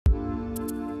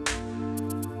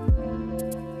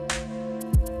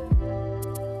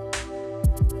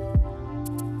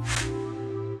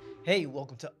Hey,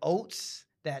 welcome to Oats.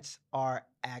 That's our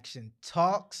action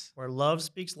talks. Where love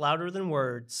speaks louder than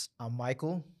words. I'm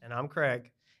Michael, And I'm Craig.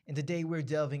 and today we're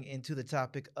delving into the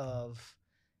topic of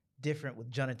different with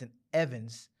Jonathan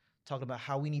Evans, talking about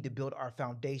how we need to build our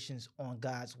foundations on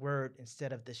God's word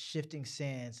instead of the shifting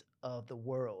sands of the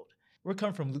world. We're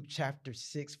coming from Luke chapter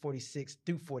 6, 46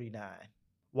 through 49.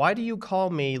 Why do you call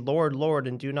me Lord, Lord,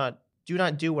 and do not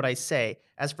do what I say?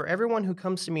 As for everyone who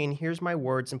comes to me and hears my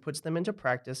words and puts them into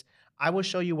practice, I will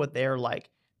show you what they are like.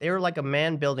 They are like a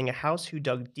man building a house who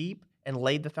dug deep and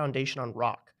laid the foundation on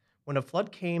rock. When a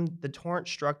flood came, the torrent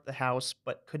struck the house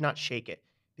but could not shake it,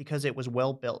 because it was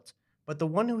well built. But the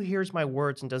one who hears my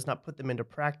words and does not put them into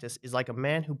practice is like a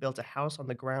man who built a house on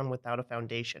the ground without a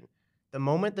foundation. The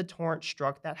moment the torrent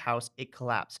struck that house, it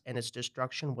collapsed, and its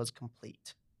destruction was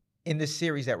complete. In this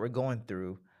series that we're going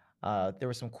through, there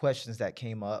were some questions that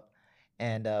came up.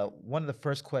 And one of the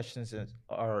first questions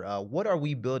are what are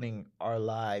we building our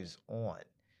lives on?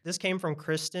 This came from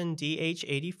Kristen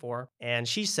DH84, and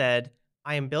she said,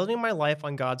 I am building my life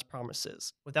on God's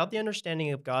promises. Without the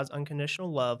understanding of God's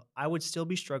unconditional love, I would still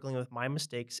be struggling with my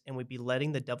mistakes and would be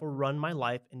letting the devil run my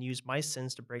life and use my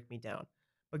sins to break me down.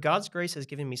 But God's grace has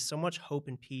given me so much hope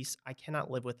and peace, I cannot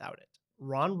live without it.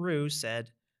 Ron Rue said,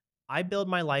 I build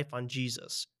my life on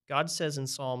Jesus. God says in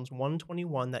Psalms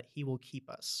 121 that he will keep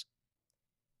us.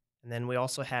 And then we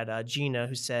also had Gina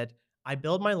who said, I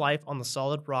build my life on the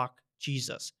solid rock,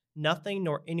 Jesus. Nothing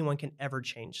nor anyone can ever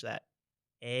change that.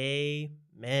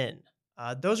 Amen.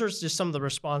 Those are just some of the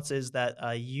responses that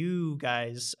you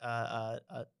guys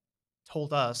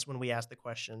told us when we asked the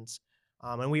questions.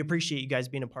 And we appreciate you guys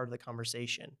being a part of the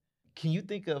conversation. Can you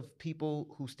think of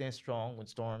people who stand strong when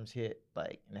storms hit,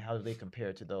 like, and how do they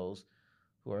compare to those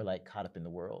who are like caught up in the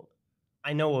world?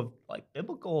 I know of like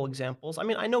biblical examples. I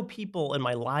mean, I know people in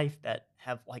my life that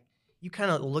have like, you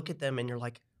kind of look at them and you're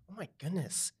like, oh my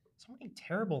goodness, so many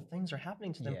terrible things are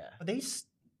happening to them. Yeah. But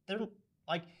they're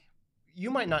like, you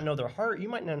might not know their heart, you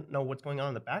might not know what's going on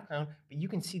in the background, but you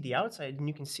can see the outside and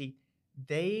you can see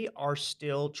they are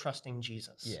still trusting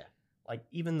Jesus. Yeah. Like,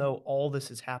 even though all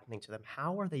this is happening to them,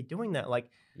 how are they doing that? Like,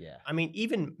 Yeah. I mean,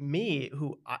 even me,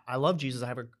 who I love Jesus,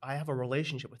 I have a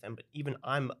relationship with him, but even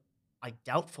I'm like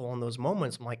doubtful in those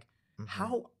moments. I'm like,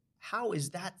 Mhm. how is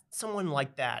that someone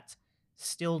like that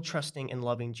still trusting and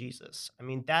loving Jesus? I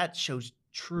mean, that shows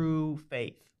true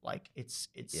faith. Like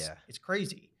Yeah. it's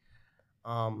crazy.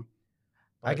 Um,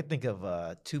 I but could think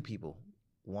of two people.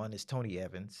 One is Tony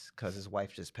Evans because his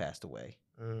wife just passed away,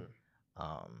 mm,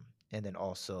 and then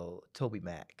also Toby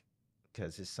Mack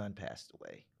because his son passed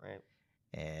away. right,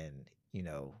 And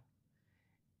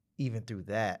even through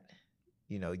that,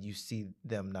 you see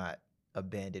them not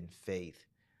abandon faith.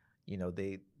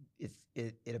 They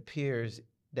it appears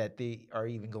that they are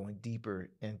even going deeper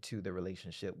into the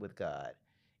relationship with God.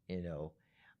 You know,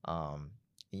 and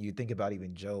you think about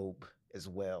even Job as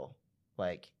well.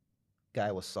 Like,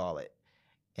 guy was solid,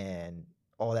 and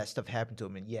all that stuff happened to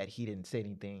him, and yet he didn't say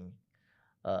anything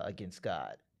against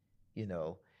God. You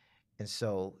know, and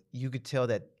so you could tell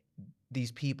that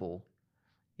these people,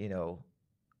 you know,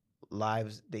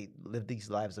 lives they live these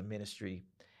lives of ministry,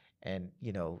 and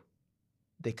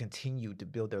they continue to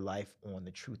build their life on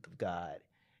the truth of God.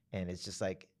 And it's just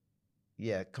like,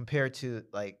 yeah, compared to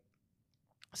like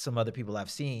some other people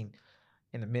I've seen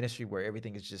in the ministry where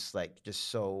everything is just like just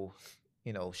so,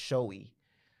 showy.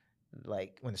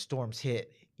 Like when the storms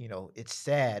hit, it's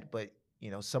sad, but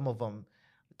some of them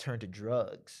turn to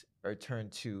drugs or turn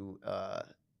to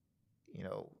you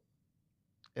know,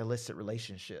 illicit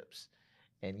relationships,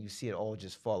 and you see it all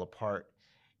just fall apart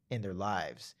in their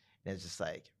lives. And it's just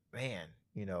like, man,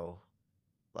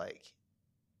 like,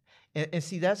 and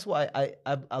see, that's why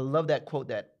I love that quote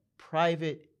that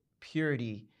private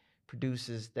purity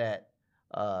produces that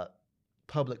uh,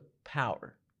 public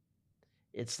power.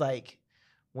 It's like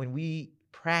when we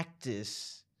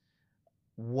practice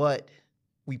what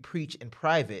we preach in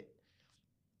private,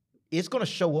 it's going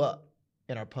to show up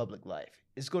in our public life.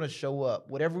 It's going to show up.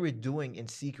 Whatever we're doing in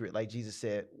secret, like Jesus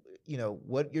said,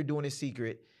 what you're doing in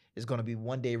secret is going to be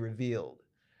one day revealed.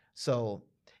 So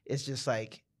it's just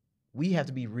like we have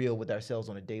to be real with ourselves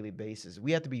on a daily basis.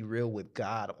 We have to be real with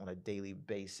God on a daily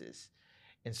basis.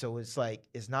 And so it's like,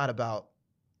 it's not about,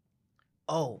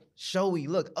 oh, showy,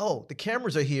 look, oh, the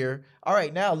cameras are here. All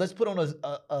right, now let's put on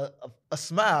a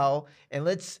smile and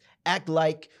let's act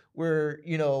like we're,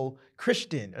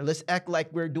 Christian, or let's act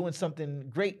like we're doing something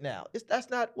great now. That's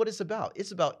not what it's about.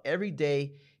 It's about every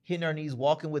day hitting our knees,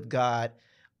 walking with God,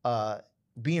 uh,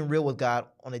 being real with God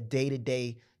on a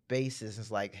day-to-day basis.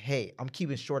 It's like, hey, I'm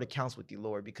keeping short accounts with you,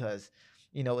 Lord, because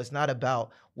It's not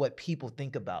about what people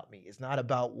think about me. It's not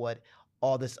about what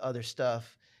all this other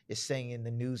stuff is saying in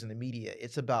the news and the media.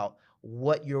 It's about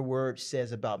what your word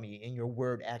says about me and your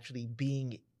word actually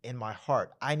being in my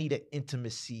heart. I need an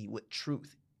intimacy with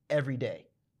truth every day.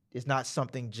 It's not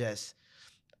something just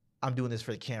I'm doing this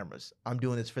for the cameras. I'm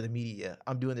doing this for the media.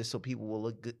 I'm doing this so people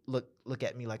will look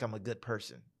at me like I'm a good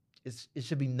person. It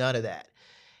should be none of that.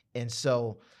 And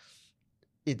so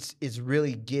it's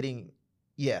really getting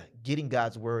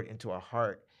God's word into our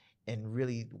heart and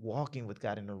really walking with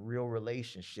God in a real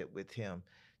relationship with him,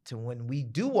 to when we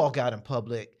do walk out in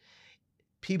public,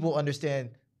 people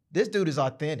understand this dude is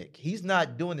authentic. He's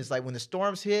not doing this like when the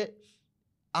storms hit,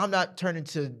 I'm not turning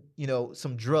to,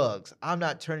 some drugs. I'm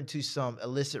not turning to some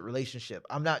illicit relationship.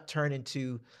 I'm not going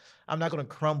to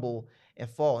crumble and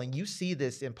fall. And you see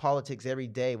this in politics every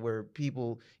day, where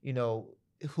people,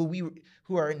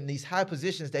 who are in these high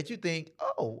positions that you think,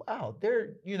 oh, wow,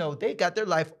 they got their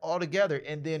life all together,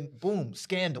 and then boom,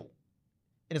 scandal.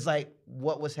 And it's like,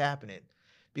 what was happening?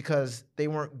 Because they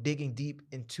weren't digging deep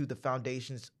into the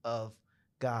foundations of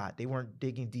God. They weren't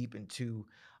digging deep into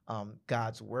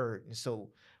God's word. And so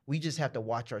we just have to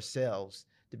watch ourselves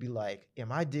to be like,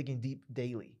 am I digging deep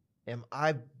daily? Am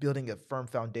I building a firm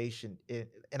foundation?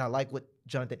 And I like what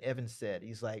Jonathan Evans said.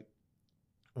 He's like,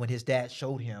 when his dad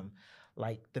showed him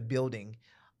like the building,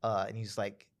 and he's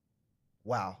like,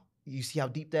 wow, you see how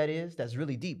deep that is? That's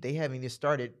really deep. They haven't even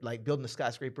started like building the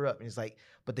skyscraper up. And it's like,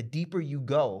 but the deeper you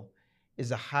go is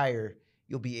the higher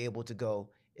you'll be able to go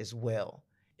as well.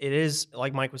 It is,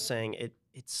 like Mike was saying,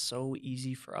 it's so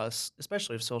easy for us,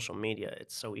 especially with social media.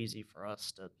 It's so easy for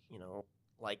us to,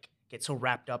 like get so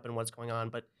wrapped up in what's going on.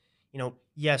 But,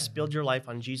 yes, build your life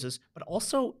on Jesus, but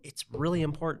also it's really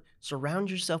important.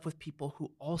 Surround yourself with people who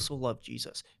also love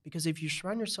Jesus. Because if you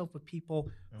surround yourself with people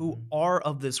who are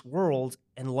of this world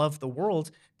and love the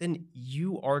world, then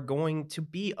you are going to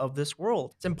be of this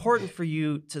world. It's important for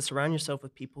you to surround yourself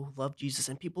with people who love Jesus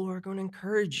and people who are going to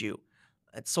encourage you.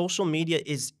 Social media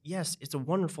is, yes, it's a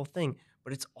wonderful thing,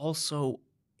 but it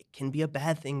can be a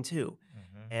bad thing too.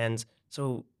 And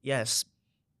so, yes,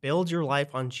 build your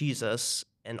life on Jesus,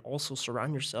 and also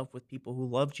surround yourself with people who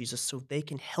love Jesus so they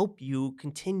can help you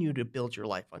continue to build your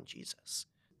life on Jesus.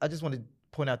 I just want to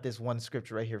point out this one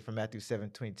scripture right here from Matthew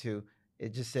 7:22.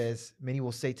 It just says, many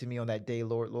will say to me on that day,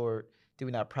 Lord, Lord, did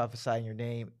we not prophesy in your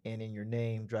name, and in your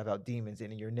name drive out demons,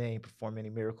 and in your name perform many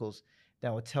miracles?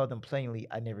 Then I will tell them plainly,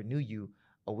 I never knew you.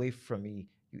 Away from me,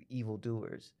 you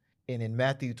evildoers. And in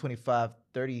Matthew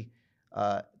 25:30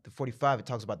 to 45, it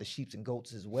talks about the sheep and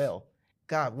goats as well.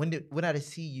 God, when did I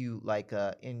see you like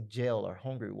in jail or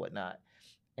hungry or whatnot?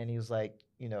 And he was like,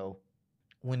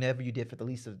 whenever you did for the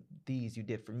least of these, you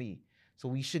did for me. So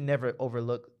we should never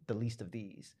overlook the least of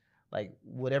these. Like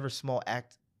whatever small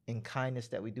act in kindness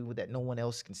that we do that no one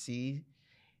else can see,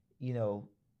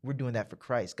 we're doing that for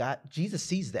Christ. Jesus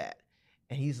sees that,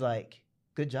 and he's like,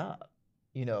 good job.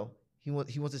 He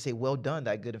wants to say, well done,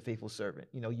 thy good and faithful servant.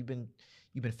 You've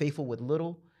been faithful with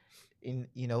little, and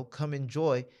come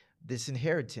enjoy this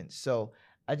inheritance. So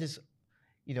I just,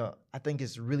 I think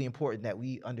it's really important that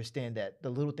we understand that the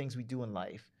little things we do in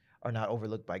life are not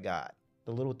overlooked by God.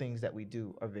 The little things that we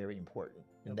do are very important,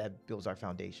 and that builds our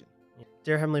foundation.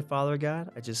 Dear Heavenly Father,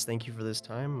 God, I just thank you for this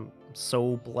time. I'm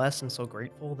so blessed and so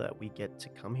grateful that we get to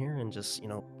come here and just,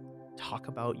 talk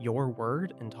about your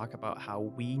word and talk about how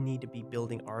we need to be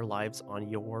building our lives on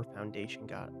your foundation,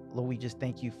 God. Lord, we just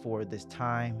thank you for this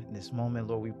time and this moment.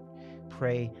 Lord, we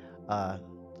pray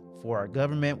for our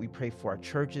government. We pray for our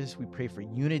churches. We pray for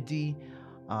unity,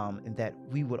 and that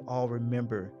we would all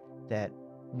remember that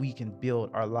we can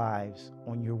build our lives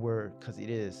on your word, because it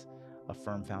is a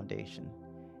firm foundation.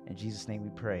 In Jesus' name we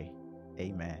pray.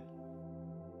 Amen.